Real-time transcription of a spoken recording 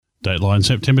Dateline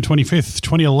September 25th,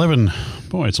 2011.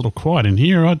 Boy, it's a little quiet in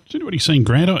here. Has anybody seen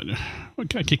Grant? I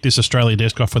can't kick this Australia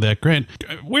desk off without Grant.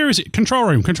 Where is it? Control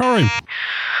room.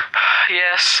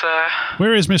 Yes, sir.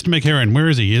 Where is Mr. McHerron? Where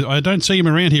is he? I don't see him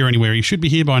around here anywhere. He should be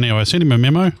here by now. I sent him a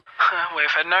memo. We've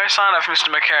had no sign of Mr.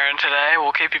 McHerron today.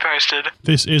 We'll keep you posted.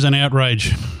 This is an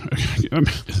outrage.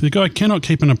 The guy cannot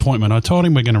keep an appointment. I told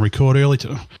him we're going to record early.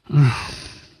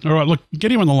 All right, look,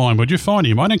 get him on the line, would you? Find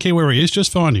him. I don't care where he is,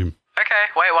 just find him. Okay,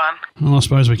 wait one. Well, I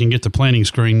suppose we can get the planning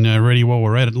screen ready while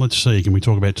we're at it. Let's see, can we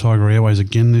talk about Tiger Airways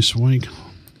again this week?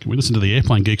 Can we listen to the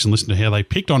Airplane Geeks and listen to how they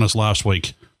picked on us last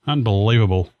week?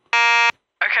 Unbelievable.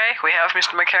 Okay, we have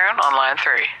Mr. McHerron on line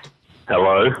 3.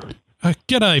 Hello.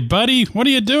 G'day, buddy. What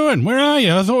are you doing? Where are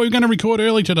you? I thought we were going to record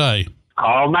early today.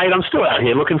 Oh, mate, I'm still out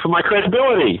here looking for my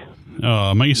credibility.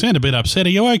 Oh, mate, you sound a bit upset. Are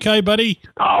you okay, buddy?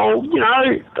 Oh,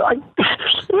 it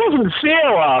wasn't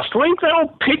fair last week. They all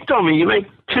picked on me. You make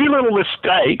 2 little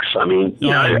mistakes. I mean,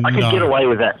 I could get away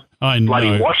with that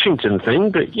bloody Washington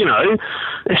thing, but,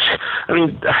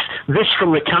 this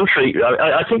from the country.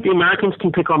 I think the Americans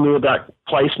can pick on me about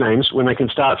place names when they can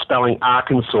start spelling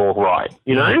Arkansas right.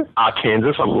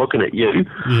 Arkansas, I'm looking at you.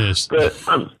 Yes. But,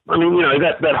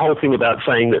 that whole thing about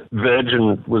saying that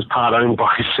Virgin was part owned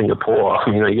by Singapore,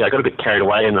 I got a bit carried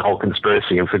away in the whole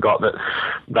conspiracy and forgot that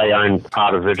they own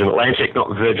part of Virgin Atlantic, not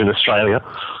Virgin Australia.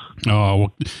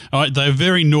 Oh, well, they're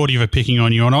very naughty for picking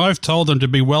on you, and I've told them to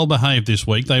be well behaved this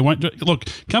week. They won't. Look,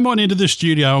 come on into the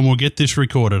studio and we'll get this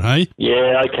recorded, hey?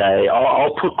 Yeah, okay.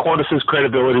 I'll put Qantas's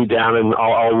credibility down and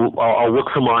I'll look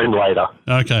for mine later.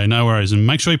 Okay, no worries. And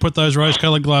make sure you put those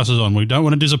rose-coloured glasses on. We don't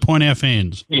want to disappoint our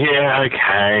fans. Yeah,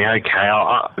 okay.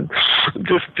 I'll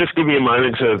just give me a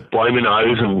moment to blow my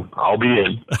nose and I'll be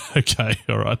in. Okay,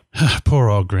 all right.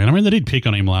 Poor old Grant. I mean, they did pick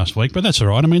on him last week, but that's all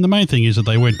right. I mean, the main thing is that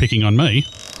they weren't picking on me.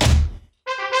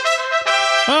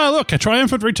 Oh, look, a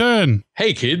triumphant return.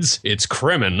 Hey, kids, it's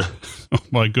Kremen. Oh,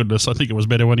 my goodness, I think it was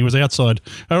better when he was outside.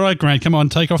 All right, Grant, come on,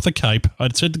 take off the cape. I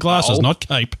said glasses, not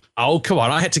cape. Oh, come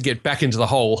on, I had to get back into the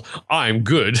whole I'm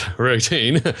good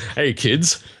routine. Hey,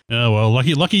 kids. Oh, well,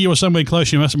 lucky you were somewhere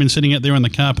close. You must have been sitting out there in the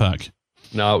car park.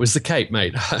 No, it was the cape,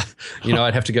 mate.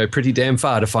 I'd have to go pretty damn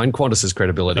far to find Qantas's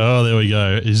credibility. Oh, there we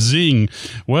go. Zing.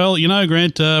 Well,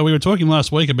 Grant, we were talking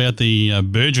last week about the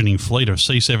burgeoning fleet of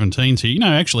C-17s here.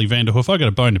 Actually, Vanderhoof, I got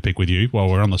a bone to pick with you while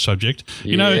we're on the subject.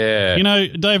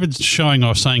 David's showing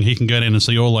off saying he can go down and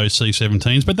see all those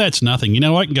C-17s, but that's nothing.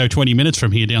 I can go 20 minutes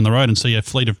from here down the road and see a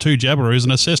fleet of 2 Jabiroos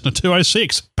and a Cessna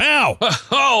 206. Pow!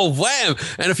 Oh, wham!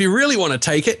 And if you really want to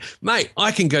take it, mate,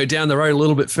 I can go down the road a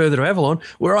little bit further to Avalon,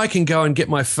 where I can go and get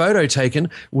my photo taken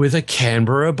with a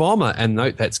Canberra bomber. And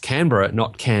note, that's Canberra,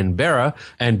 not Canberra,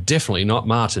 and definitely not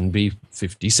Martin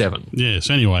B-57. Yes,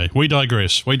 anyway, we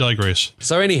digress.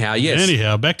 So anyhow,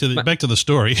 yes. Back to the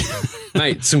story.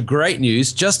 Mate, some great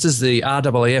news. Just as the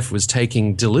RAAF was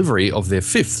taking delivery of their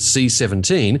 5th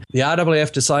C-17, the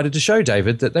RAAF decided to show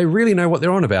David that they really know what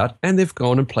they're on about, and they've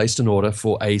gone and placed an order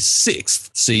for a 6th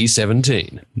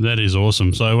C-17. That is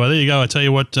awesome. So there you go. I tell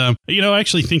you what, I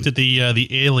actually think that the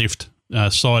airlift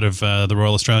side of the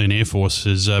Royal Australian Air Force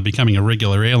is becoming a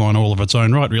regular airline all of its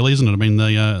own right, really, isn't it? I mean,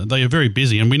 they are very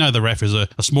busy, and we know the RAAF is a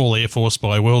small air force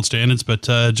by world standards, but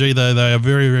they are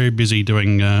very, very busy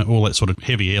doing all that sort of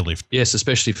heavy airlift. Yes,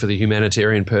 especially for the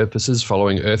humanitarian purposes,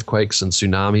 following earthquakes and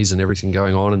tsunamis and everything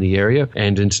going on in the area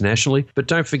and internationally. But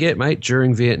don't forget, mate,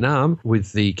 during Vietnam,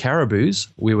 with the Caraboos,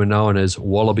 we were known as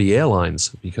Wallaby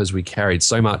Airlines because we carried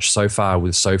so much so far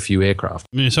with so few aircraft.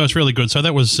 Yeah, so it's really good. So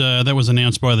that was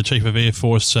announced by the Chief of Air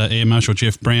Force, Air Marshal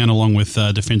Jeff Brown, along with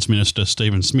Defence Minister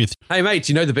Stephen Smith. Hey, mate,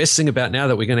 do you know the best thing about now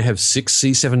that we're going to have 6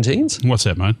 C-17s? What's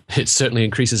that, mate? It certainly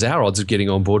increases our odds of getting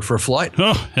on board for a flight.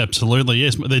 Oh, absolutely,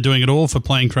 yes. They're doing it all for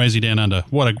playing crazy down under.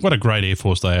 What a great Air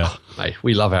Force they are. Oh, mate,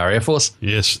 we love our Air Force.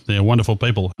 Yes, they're wonderful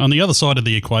people. On the other side of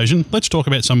the equation, let's talk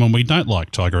about someone we don't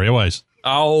like, Tiger Airways.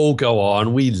 Oh, go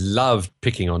on. We love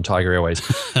picking on Tiger Airways.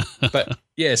 But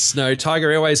yes, no,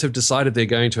 Tiger Airways have decided they're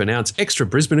going to announce extra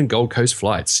Brisbane and Gold Coast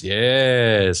flights.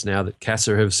 Yes, now that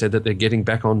CASA have said that they're getting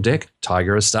back on deck,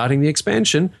 Tiger is starting the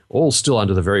expansion, all still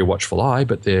under the very watchful eye,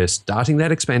 but they're starting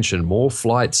that expansion. More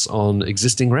flights on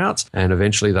existing routes, and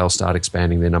eventually they'll start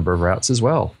expanding their number of routes as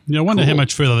well. Yeah, I wonder how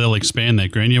much further they'll expand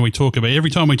that, Grant. We talk about, every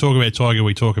time we talk about Tiger,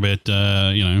 we talk about,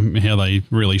 how they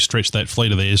really stretch that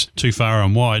fleet of theirs too far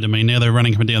and wide. I mean, now they're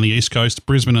running up and down the East Coast,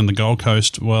 Brisbane and the Gold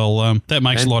Coast. Well, that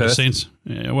makes a lot of sense.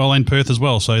 Yeah, well, and Perth as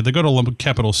well. So they've got all the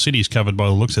capital cities covered by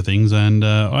the looks of things, and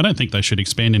I don't think they should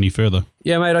expand any further.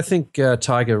 Yeah, mate, I think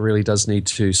Tiger really does need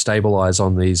to stabilise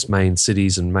on these main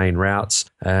cities and main routes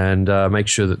and make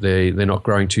sure that they're not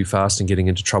growing too fast and getting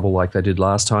into trouble like they did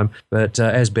last time. But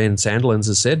as Ben Sandilands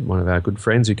has said, one of our good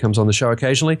friends who comes on the show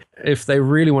occasionally, if they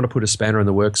really want to put a spanner in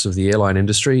the works of the airline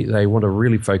industry, they want to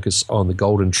really focus on the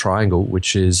Golden Triangle,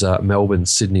 which is Melbourne,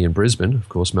 Sydney and Brisbane. Of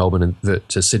course, Melbourne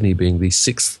to Sydney being the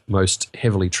 6th most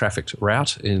heavily trafficked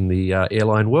route in the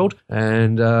airline world.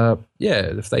 And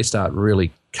if they start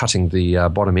really cutting the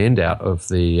bottom end out of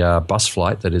the bus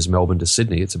flight that is Melbourne to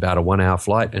Sydney, it's about a 1 hour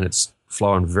flight and it's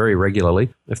flowing very regularly.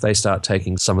 If they start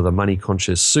taking some of the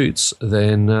money-conscious suits,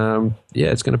 then,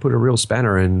 it's going to put a real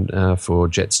spanner in for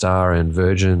Jetstar and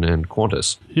Virgin and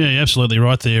Qantas. Yeah, you're absolutely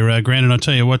right there, Grant. And I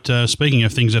tell you what, speaking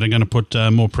of things that are going to put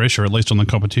more pressure, at least on the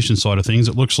competition side of things,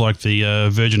 it looks like the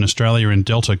Virgin Australia and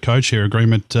Delta codeshare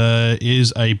agreement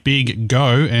is a big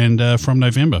go and from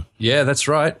November. Yeah, that's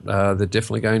right. They're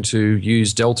definitely going to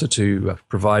use Delta to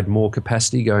provide more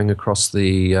capacity going across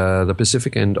the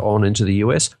Pacific and on into the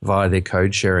US via their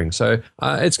code sharing. So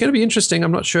it's going to be interesting.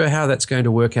 I'm not sure how that's going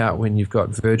to work out when you've got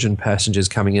Virgin passengers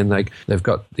coming in. They've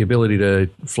got the ability to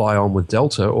fly on with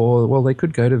Delta, or, well, they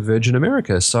could go to Virgin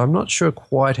America. So I'm not sure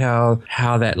quite how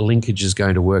that linkage is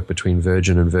going to work between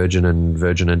Virgin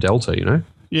and Delta, you know?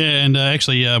 Yeah, and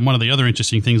actually one of the other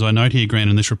interesting things I note here, Grant,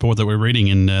 in this report that we're reading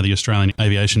in the Australian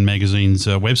Aviation Magazine's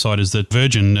website is that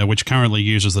Virgin, which currently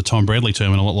uses the Tom Bradley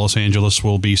terminal at Los Angeles,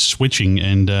 will be switching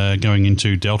and going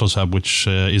into Delta's hub, which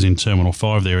is in Terminal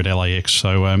 5 there at LAX.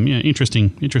 So,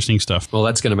 interesting stuff. Well,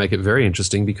 that's going to make it very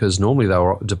interesting because normally they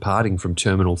were departing from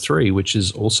Terminal 3, which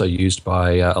is also used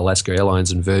by Alaska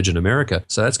Airlines and Virgin America.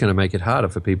 So that's going to make it harder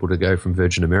for people to go from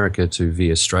Virgin America to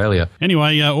via Australia.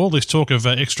 Anyway, all this talk of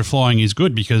extra flying is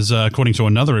good because according to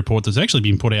another report that's actually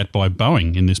been put out by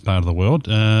Boeing in this part of the world,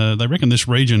 they reckon this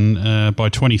region by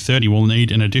 2030 will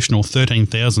need an additional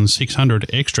 13,600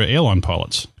 extra airline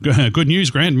pilots. Good news,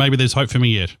 Grant. Maybe there's hope for me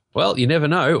yet. Well, you never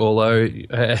know, although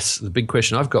the big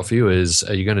question I've got for you is,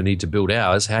 are you going to need to build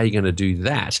hours? How are you going to do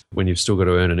that when you've still got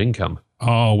to earn an income?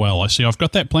 Oh, well, I see. I've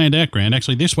got that planned out, Grant.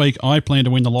 Actually, this week I plan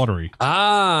to win the lottery.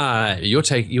 Ah, you're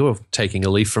taking a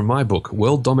leaf from my book,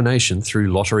 World Domination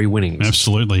Through Lottery Winnings.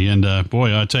 Absolutely. And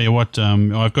boy, I tell you what,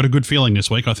 I've got a good feeling this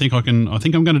week. I think I'm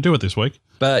going to do it this week.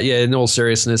 But yeah, in all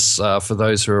seriousness, for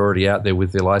those who are already out there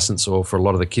with their license, or for a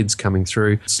lot of the kids coming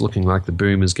through, it's looking like the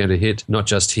boom is going to hit not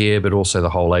just here, but also the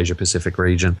whole Asia Pacific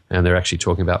region. And they're actually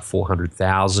talking about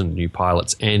 400,000 new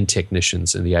pilots and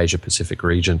technicians in the Asia Pacific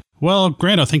region. Well,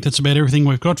 Grant, I think that's about everything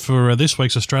we've got for this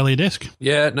week's Australia Desk.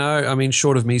 Yeah, no, I mean,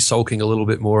 short of me sulking a little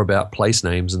bit more about place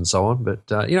names and so on, but,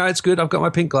 it's good. I've got my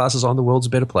pink glasses on. The world's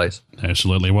a better place.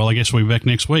 Absolutely. Well, I guess we'll be back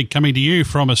next week. Coming to you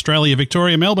from Australia,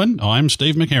 Victoria, Melbourne, I'm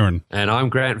Steve McHerron. And I'm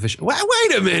Grant Visscher.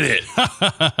 Wait a minute!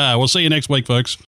 We'll see you next week, folks.